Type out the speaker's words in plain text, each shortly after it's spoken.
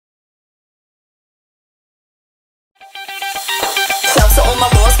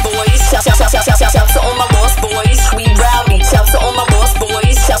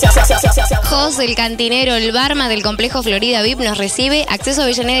Jos, el cantinero, el barman del complejo Florida VIP, nos recibe. Acceso a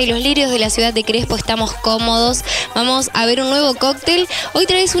Avellaneda y Los Lirios de la ciudad de Crespo, estamos cómodos. Vamos a ver un nuevo cóctel. Hoy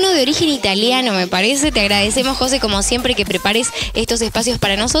traes uno de origen italiano, me parece. Te agradecemos, José, como siempre, que prepares estos espacios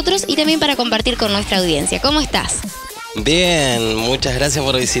para nosotros y también para compartir con nuestra audiencia. ¿Cómo estás? Bien, muchas gracias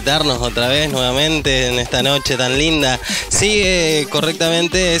por visitarnos otra vez nuevamente en esta noche tan linda. Sí,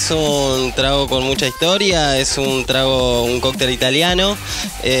 correctamente, es un trago con mucha historia, es un cóctel italiano,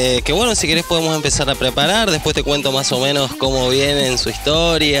 que bueno, si querés podemos empezar a preparar, después te cuento más o menos cómo viene en su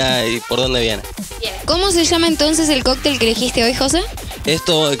historia y por dónde viene. Bien. ¿Cómo se llama entonces el cóctel que elegiste hoy, José?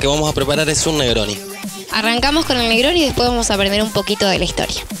 Esto que vamos a preparar es un Negroni. Arrancamos con el Negroni y después vamos a aprender un poquito de la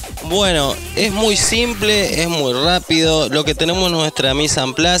historia. Bueno, es muy simple, es muy rápido. Lo que tenemos en nuestra mise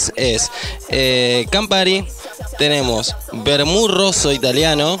en place es Campari, tenemos vermú rosso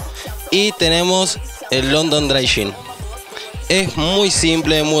italiano y tenemos el London Dry Gin. Es muy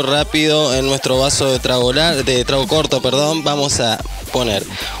simple, muy rápido. En nuestro vaso de trago corto, perdón, vamos a poner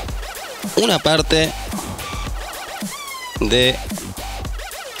una parte de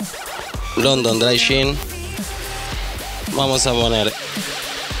London Dry Gin. Vamos a poner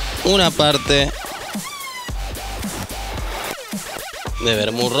una parte de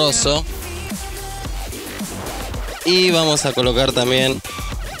vermú rosso y vamos a colocar también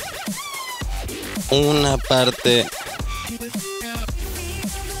una parte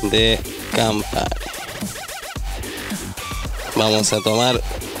de Campari. Vamos a tomar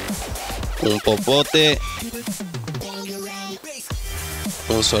un popote,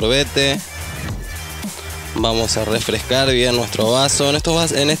 un sorbete. Vamos a refrescar bien nuestro vaso.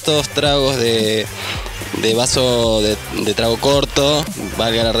 En estos tragos de vaso de trago corto,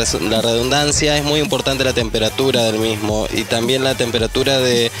 valga la redundancia, es muy importante la temperatura del mismo y también la temperatura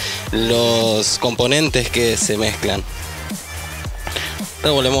de los componentes que se mezclan.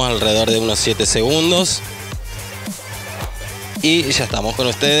 Revolvemos alrededor de unos 7 segundos y ya estamos con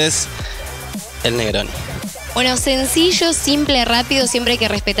ustedes, el Negroni. Bueno, sencillo, simple, rápido, siempre hay que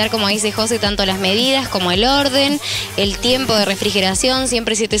respetar, como dice José, tanto las medidas como el orden, el tiempo de refrigeración,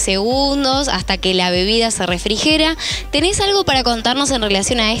 siempre 7 segundos hasta que la bebida se refrigera. ¿Tenés algo para contarnos en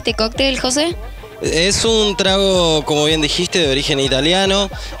relación a este cóctel, José? Es un trago, como bien dijiste, de origen italiano.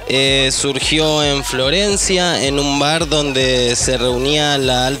 Surgió en Florencia, en un bar donde se reunía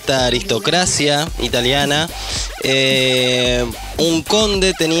la alta aristocracia italiana. Un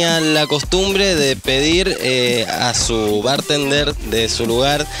conde tenía la costumbre de pedir a su bartender de su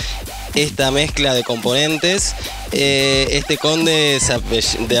lugar esta mezcla de componentes. Este conde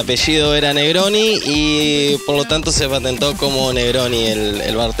de apellido era Negroni y por lo tanto se patentó como Negroni.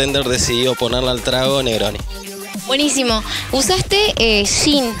 El bartender decidió ponerle al trago Negroni. Buenísimo. Usaste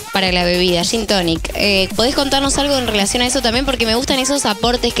gin para la bebida, gin tonic. ¿Podés contarnos algo en relación a eso también? Porque me gustan esos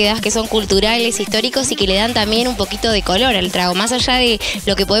aportes que das que son culturales, históricos y que le dan también un poquito de color al trago. Más allá de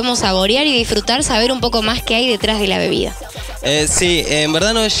lo que podemos saborear y disfrutar, saber un poco más qué hay detrás de la bebida. Sí, en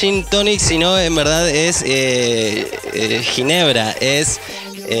verdad no es gin tonic, sino en verdad es ginebra, es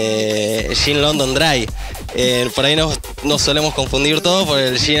gin London Dry. Por ahí nos solemos confundir todo por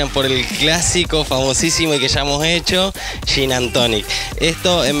el clásico famosísimo y que ya hemos hecho, Gin and Tonic.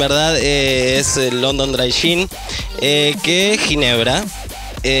 Esto en verdad es el London Dry Gin, que es ginebra.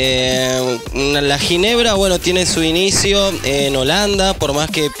 La ginebra, bueno, tiene su inicio en Holanda, por más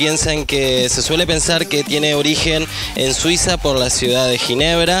que se suele pensar que tiene origen en Suiza por la ciudad de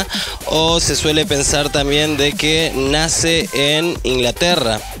Ginebra, o se suele pensar también de que nace en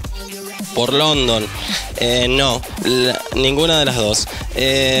Inglaterra por London. No, ninguna de las dos.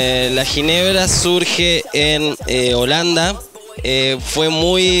 La ginebra surge en Holanda. Fue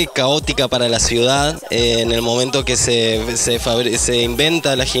muy caótica para la ciudad en el momento que se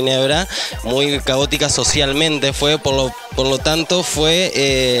inventa la ginebra, muy caótica socialmente fue, por lo tanto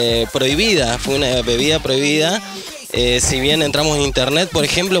fue prohibida, fue una bebida prohibida. Si bien entramos en internet, por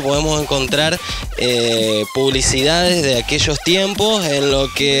ejemplo, podemos encontrar publicidades de aquellos tiempos en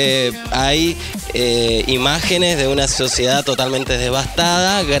lo que hay imágenes de una sociedad totalmente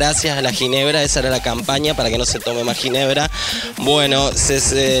devastada gracias a la ginebra. Esa era la campaña para que no se tome más ginebra. Bueno,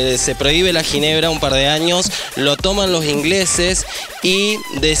 se prohíbe la ginebra un par de años, lo toman los ingleses y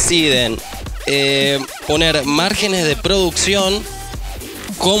deciden poner márgenes de producción,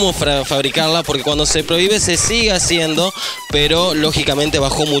 cómo fabricarla, porque cuando se prohíbe se sigue haciendo, pero lógicamente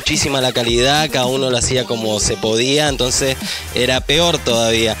bajó muchísima la calidad, cada uno lo hacía como se podía, entonces era peor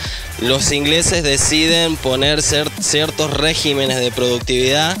todavía. Los ingleses deciden poner ciertos regímenes de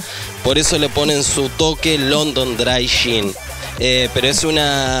productividad, por eso le ponen su toque London Dry Gin. pero es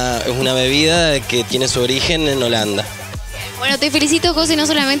una bebida que tiene su origen en Holanda. Bueno, te felicito, José, no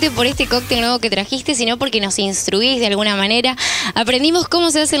solamente por este cóctel nuevo que trajiste, sino porque nos instruís de alguna manera. Aprendimos cómo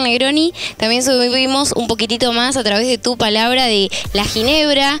se hace el Negroni, también subimos un poquitito más a través de tu palabra de la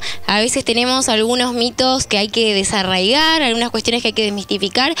ginebra. A veces tenemos algunos mitos que hay que desarraigar, algunas cuestiones que hay que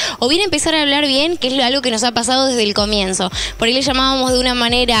desmistificar, o bien empezar a hablar bien, que es algo que nos ha pasado desde el comienzo. Por ahí le llamábamos de una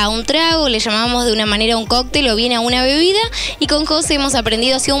manera a un trago, le llamábamos de una manera a un cóctel o bien a una bebida, y con José hemos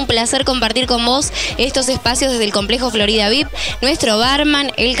aprendido. Ha sido un placer compartir con vos estos espacios desde el complejo Florida VIP. Nuestro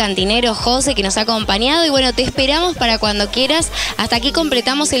barman, el cantinero José, que nos ha acompañado, y bueno, te esperamos para cuando quieras. Hasta aquí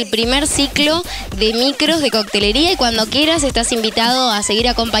completamos el primer ciclo de micros de coctelería, y cuando quieras estás invitado a seguir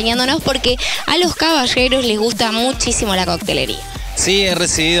acompañándonos porque a los caballeros les gusta muchísimo la coctelería. Sí, he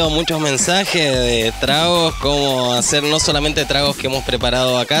recibido muchos mensajes de tragos, cómo hacer no solamente tragos que hemos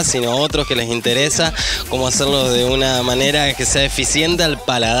preparado acá, sino otros que les interesa, cómo hacerlos de una manera que sea eficiente al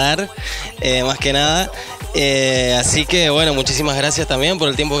paladar, más que nada. Así que bueno, muchísimas gracias también por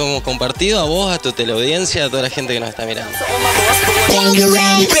el tiempo que hemos compartido, a vos, a tu teleaudiencia, a toda la gente que nos está mirando.